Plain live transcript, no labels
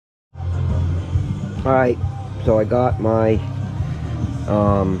Alright, so I got my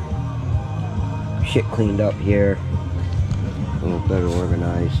shit cleaned up here. A little better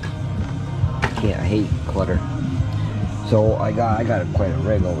organized. I hate clutter. So I got quite a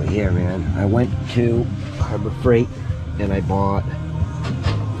rig over here, man. I went to Harbor Freight and I bought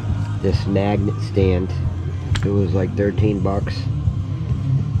this magnet stand. It was like 13 bucks.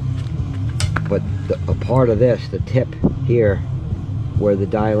 But a part of this, the tip here, where the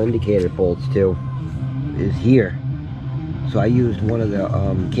dial indicator bolts to, is here. So I used one of the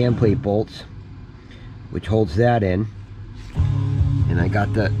cam plate bolts, which holds that in. And I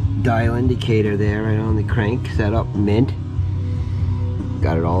got the dial indicator there right on the crank set up mint.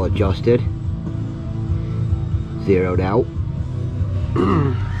 Got it all adjusted, zeroed out,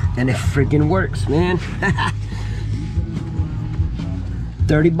 and it freaking works, man.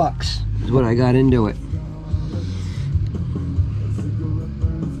 30 bucks is what I got into it.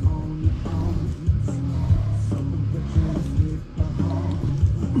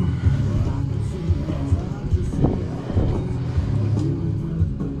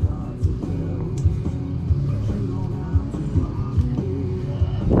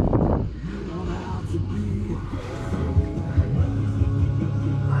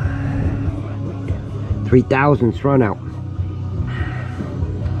 $3,000's run out.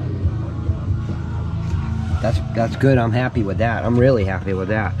 That's good. I'm happy with that. I'm really happy with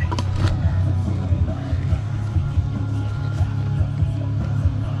that.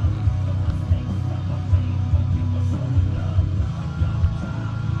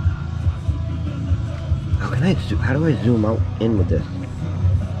 How do I zoom out in with this?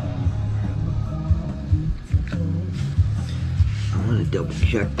 I want to double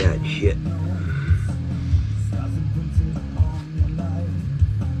check that shit.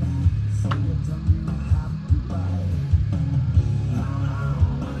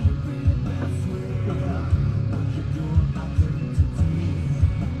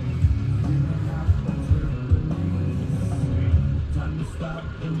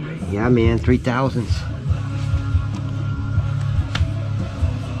 Yeah, man, 3,000s.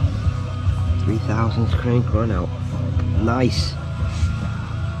 3,000s crank run out. Nice.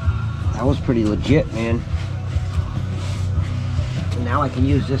 That was pretty legit, man. And now I can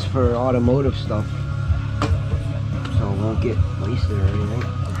use this for automotive stuff, so it won't get wasted or anything.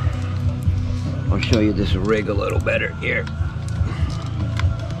 I'll show you this rig a little better here.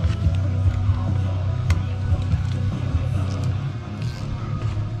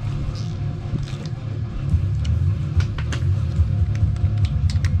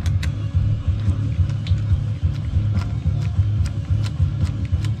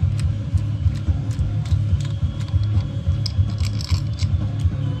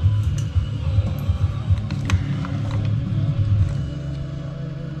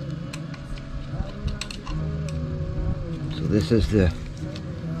 This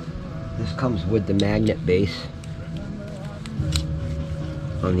comes with the magnet base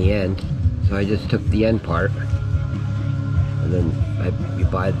on the end. So I just took the end part, and then you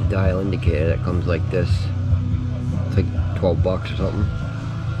buy the dial indicator that comes like this. It's like 12 bucks or something.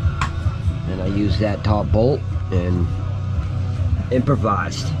 And I used that top bolt and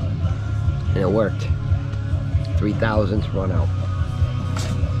improvised, and it worked. 3,000s run out.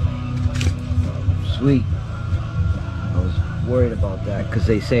 Sweet. Worried about that because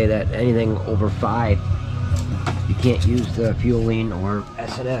they say that anything over 5 you can't use the fuel lean or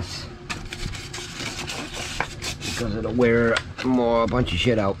S&S because it'll wear a bunch of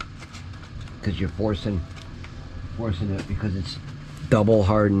shit out because you're forcing it, because it's double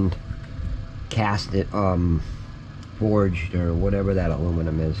hardened, cast it forged, or whatever that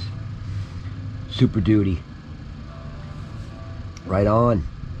aluminum is. Super duty. Right on.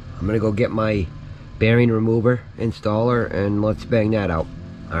 I'm gonna go get my bearing remover installer and let's bang that out.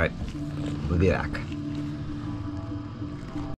 Alright, we'll be back.